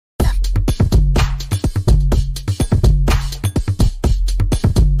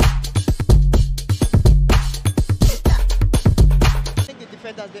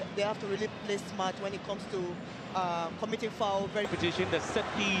really play smart when it comes to committing foul. Very competition, the set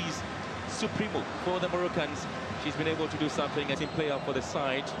piece supremo for the Moroccans. She's been able to do something as a player for the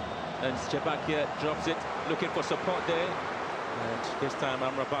side. And Jabakia drops it, looking for support there. And this time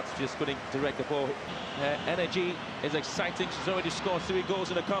Amrabat just couldn't direct the ball. Her energy is exciting. She's already scored 3 goals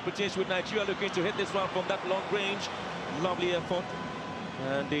in the competition, with Nigeria looking to hit this one from that long range. Lovely effort.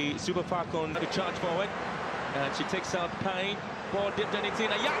 And the Super Falcon to charge forward. And she takes out Pine. Ball dipped anything.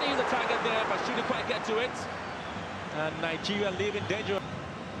 Ayani is the target there, but she didn't quite get to it. And Nigeria leaving danger.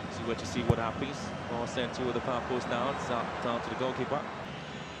 To see what happens. Ball sent to the far post now. It's down to the goalkeeper.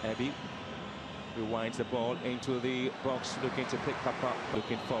 Abby rewinds the ball into the box, looking to pick up,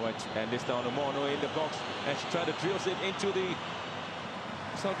 looking forward, and this down to Mono in the box, and she tried to drill it into the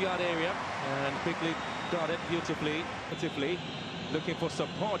sub-yard area, and quickly got it beautifully, looking for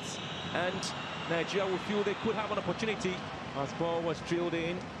support, and Nigeria will feel they could have an opportunity as ball was drilled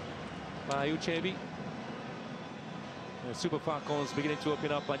in by Uchebi. The Super Falcons beginning to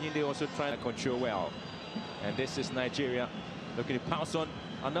open up, and Yinde also trying to control well, and this is Nigeria looking to pounce on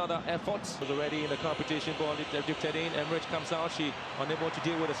another effort. Was already in the competition, ball drifted in, and Rich comes out. She unable to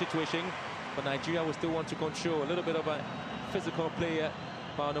deal with the situation, but Nigeria will still want to control. A little bit of a physical player,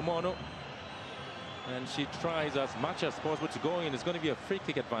 Mono, and she tries as much as possible to go in. It's going to be a free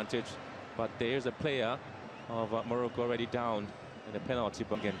kick advantage, but there's a player of Morocco already down in the penalty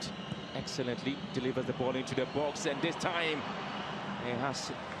bucket. Excellently delivers the ball into the box, and this time it has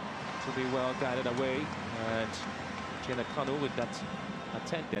to be well guided away, and Jenna Kanu with that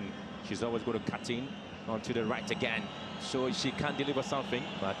attempt, and she's always going to cut in onto the right again, so she can deliver something,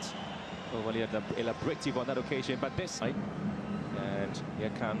 but overly elaborative on that occasion. But this side, and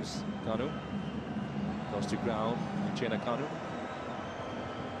here comes Kanu, goes to ground, Jenna Kanu.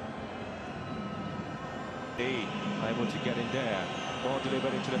 Able to get in there, ball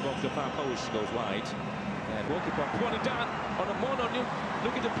delivered into the box, the far post goes wide, and goalkeeper pulling down on a Mono,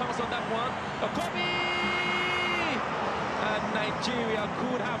 looking to pounce on that one. And Nigeria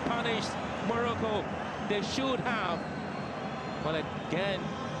could have punished Morocco. They should have. Well, again,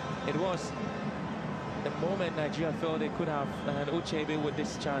 it was the moment Nigeria felt they could have. And Uchebe with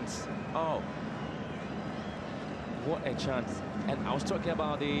this chance. Oh, what a chance. And I was talking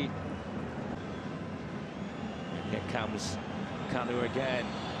about the... And here comes Kanu again.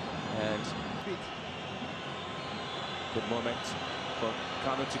 And good moment for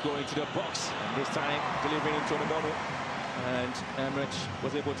Kanu to go into the box. And this time, delivering into the Mono. And Emmerich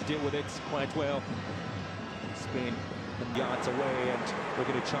was able to deal with it quite well. Spain yards away, and we're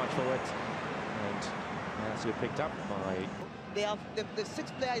going to charge for it. And has to be picked up by... They have the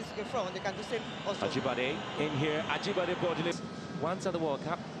 6 players in front. They can do same also. Ajibade in here. Ajibade ball delivers. Once at the World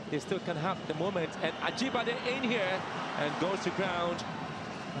Cup, they still can have the moment. And Ajibade in here and goes to ground.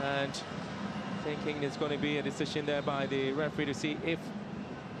 And thinking there's going to be a decision there by the referee to see if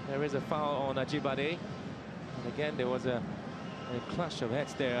there is a foul on Ajibade. And again, there was a clash of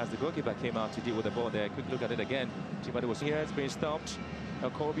heads there as the goalkeeper came out to deal with the ball there. Quick look at it again. Ajibade was here, it's been stopped.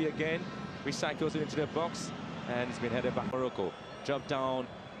 Kobe again recycles it into the box, and it's been headed back. Morocco drop down,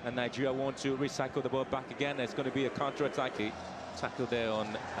 and Nigeria want to recycle the ball back again. It's going to be a counter-attack. Tackle there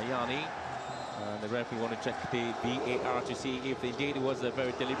on Ayani. And the referee want to check the VAR to see if indeed it was a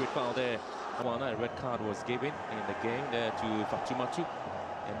very deliberate foul there. A red card was given in the game there to Fatumatu.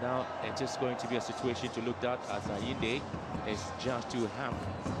 And now it's just going to be a situation to look at as Ayinde is just to have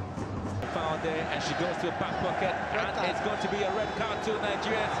foul there, and she goes to a back pocket, and it's going to be a red card to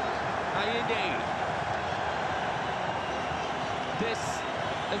Nigeria's Ayinde. This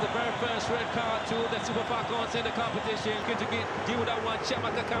is the very first red card to the Super Falcons in the competition. Going to deal with that one.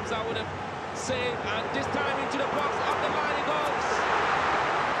 Chiamaka comes out with a save, and this time into the box, up the line it goes.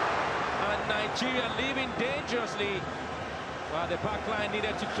 And Nigeria leaving dangerously. Well, the back line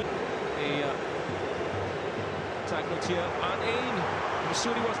needed to a tackle here, and in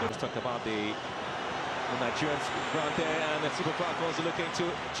Missouri was going to talk about the Nigerians ground there, and the Super Falcons are looking to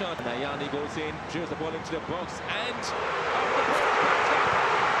charge. Ayani goes in, drills the ball into the box, and up the ball,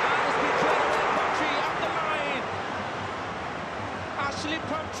 and it's been cleared away. Pumphrey up the line. Ashley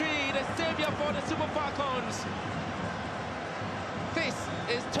Pumphrey, the savior for the Super Falcons. This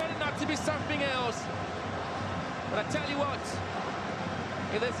is turning out to be something else. But I tell you what,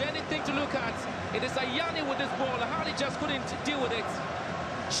 if there's anything to look at, it is Ayani with this ball. Hardy just couldn't deal with it.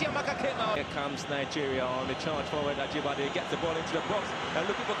 Chiamaka came out. Here comes Nigeria on the charge forward. Ajibade gets the ball into the box. They're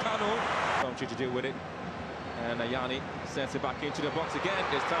looking for Kanu. Country to deal with it. And Ayani sends it back into the box again.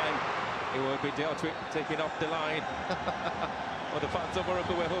 This time it will be dealt with, taking off the line. Well, the fans of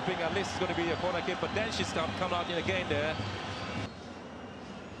Morocco were hoping at least it's going to be a corner kick, but then she's come out in again there.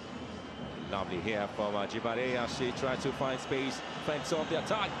 Lovely here from Jibare as she tried to find space, fence off the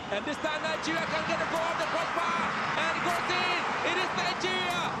attack, and this time Nigeria can get a goal off the crossbar, and it goes in. It is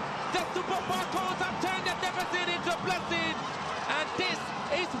Nigeria. The Super Falcons have turned their deficit into a blessing, and this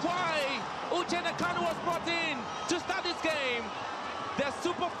is why Uche Nakano was brought in to start this game. The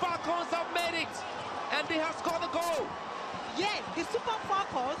Super Falcons have made it, and they have scored the goal. Yes, the Super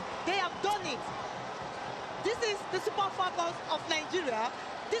Falcons, they have done it. This is the Super Falcons of Nigeria.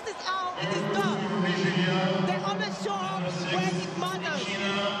 This is how it is done. They always show up when it matters.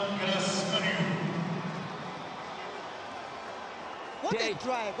 What a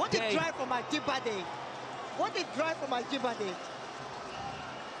drive. What a drive from Ajibade. What a drive from Ajibade.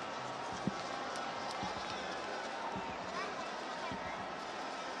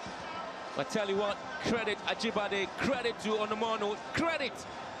 I tell you what, credit Ajibade, credit to Onomonu, credit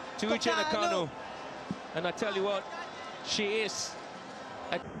to Uche Nakano. And I tell you what, she is.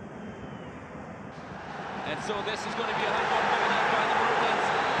 And so this is going to be a handball coming out by the Moroccans.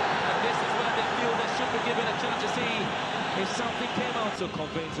 And this is where they feel they should be given a chance to see if something came out. So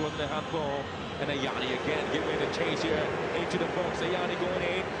convinced wasn't a handball. And Ayani again giving a chase here into the box. Ayani going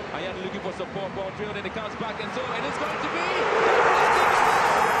in. Ayani looking for support, ball drilled, and it comes back. And so it is going to be.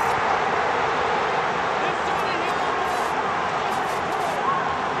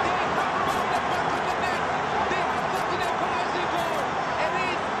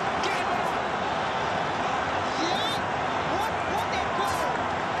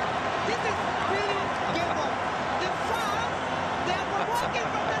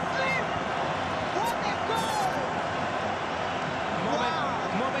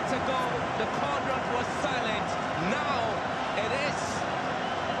 The quadrant was silent. Now it is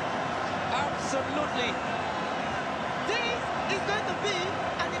absolutely. This is going to be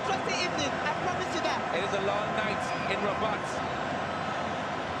an interesting evening. I promise you that. It is a long night in Rabat.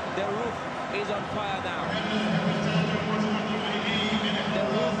 The roof is on fire now. The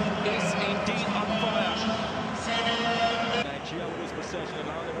roof is indeed on fire. Nigeria will lose possession,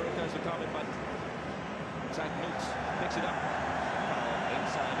 allowing the Moroccans to come in, but Zach Newts picks it up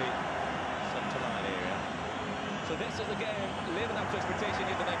inside the line area. So this is a game living up to expectation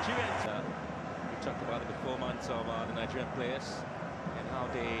in the Nigerians. We talked about the performance of the Nigerian players and how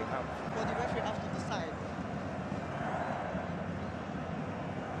they have. But the referee has to decide.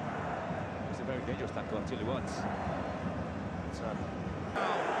 It's a very dangerous tackle, I'll tell you what. It's a red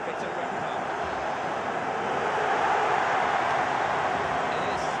card. It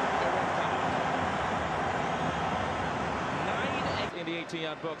is a red card. 9 in the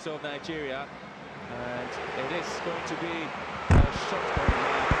 18-yard box of Nigeria. And it is going to be a shot from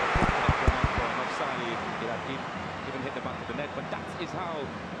offside. It had even hit the back of the net, but that is how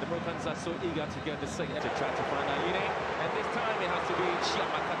the Moroccans are so eager to get the second to try to find Ayine. And this time it has to be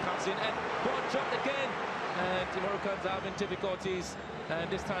Chiamaka comes in and ball dropped again. And the Moroccans are having difficulties. And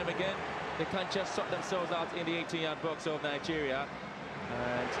this time again, they can't just sort themselves out in the 18-yard box of Nigeria.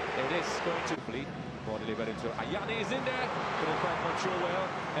 And it is going to be. Ball delivered into Ayani is in there, couldn't quite control well,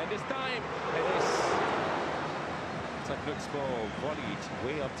 and this time it is looks for volleyed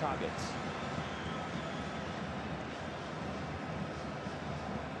way off target.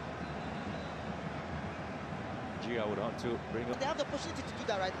 Gia would want to bring up. They have the opportunity to do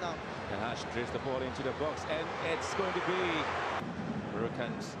that right now. Hash drifts the ball into the box, and it's going to be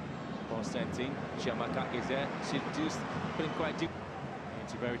Moroccans ball sent in. Chiamaka is there, she's just putting quite deep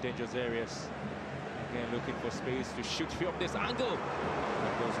into very dangerous areas. Again, looking for space to shoot from this angle.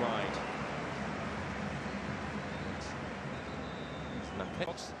 That goes wide.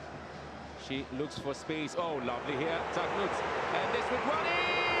 She looks for space. Oh, lovely here. Taknut. And this with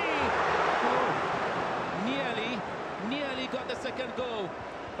running. Oh, nearly got the second goal.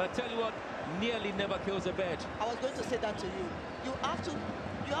 But I tell you what, nearly never kills a bird. I was going to say that to you. You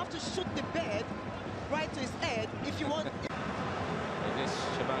have to shoot the bird right to his head if you want. It is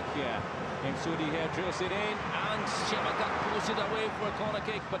Shabak here. Msudi here drills it in, and Chiamaka pulls it away for a corner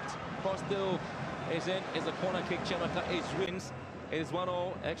kick, but ball still is in. Is a corner kick. Chiamaka wins. It is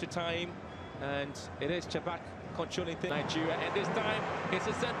 1-0, extra time, and it is Chabak controlling things. Nigeria, and this time it's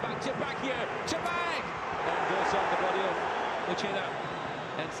a setback. Chabak here, Chabak, and goes on the body of Uchenna.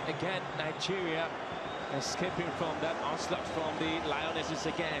 And again, Nigeria escaping from that onslaught from the Lionesses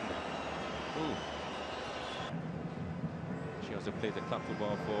again. Ooh. She also played the club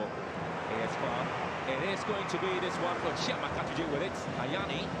football for AS1. It is going to be this one for Chiamaka to deal with it.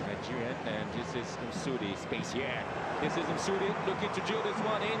 Ayani, Nigerian, and this is Msudi. Space here. This is Msudi looking to drill this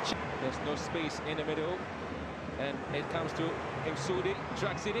one in. There's no space in the middle. And it comes to Msudi,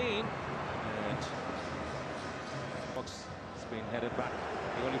 tracks it in. And Fox has been headed back.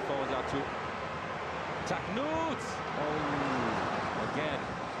 He only falls out to Taknoot! Oh, again.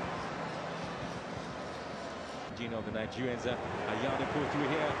 Of the Nigerians, Ayani pulled through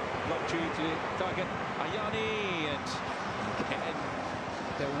here, block tree to target Ayani, and again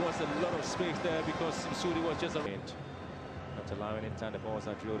there was a lot of space there because Sudi was just around. Not allowing in time, the balls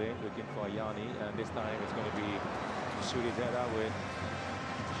are drilled in, looking for Ayani, and this time it's going to be Sudi's header with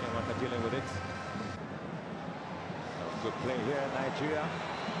Shemaka dealing with it. Good play here, Nigeria.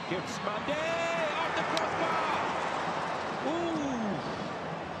 Gives Mande off the crossbar!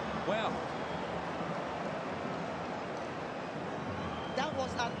 Ooh! Well. That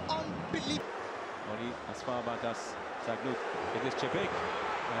was an unbelievable. Only as far back as Taknoot. It is Chebik.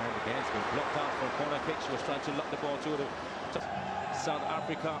 And again, it's been blocked out from corner kick. She was trying to lock the ball to the South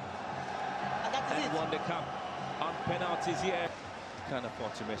Africa. And won the cup on penalties here. Can't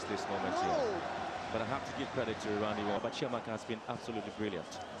afford to miss this moment here. But I have to give credit to Rani Wall. But Shemaka has been absolutely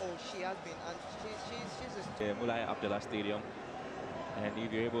brilliant. Oh, she has been. And she's Mulai Abdullah Stadium. And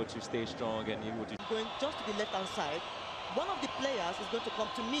if you're able to stay strong and you're able to... Going just to the left-hand side, one of the players is going to come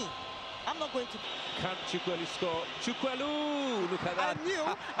to me. I'm not going to... Can Chukwelu score? Chukwelu! Look at that.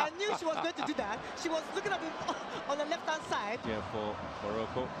 I knew she was going to do that. She was looking at him on the left-hand side. Here for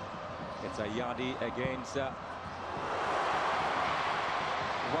Morocco. It's Ayadi against one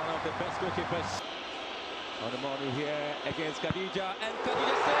of the best goalkeepers. On the morning here against Khadija, and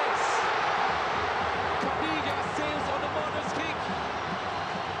Khadija saves! Khadija saves on the morning's kick.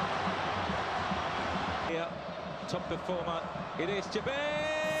 Here, top performer, it is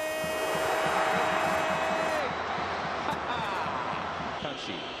Jabez!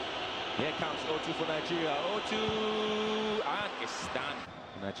 Kanshi. Here comes O2 for Nigeria. O2, and it's done.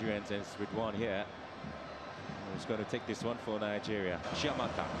 Nigerians ends with one here. Who's going to take this one for Nigeria?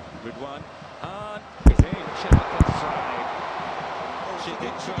 Shemaka with one, and it's in. Shemaka tried. Oh, she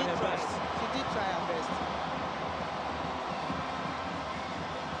did try her best. She did try her best.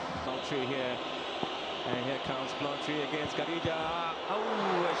 Plantry here, and here comes Plantry against Khadija.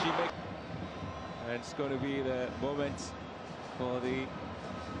 Oh, and she makes. And it's going to be the moment for the.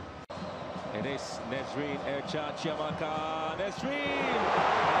 It is Nesreen Erchan Shemaka. Nesreen!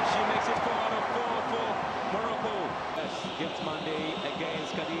 And she makes it 4 out of 4 for Morocco. Yes, gives Mande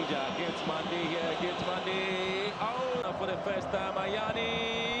against Khadija. Gives Mande here. Gives Mande. Oh! For the first time,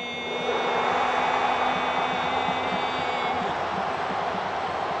 Ayani.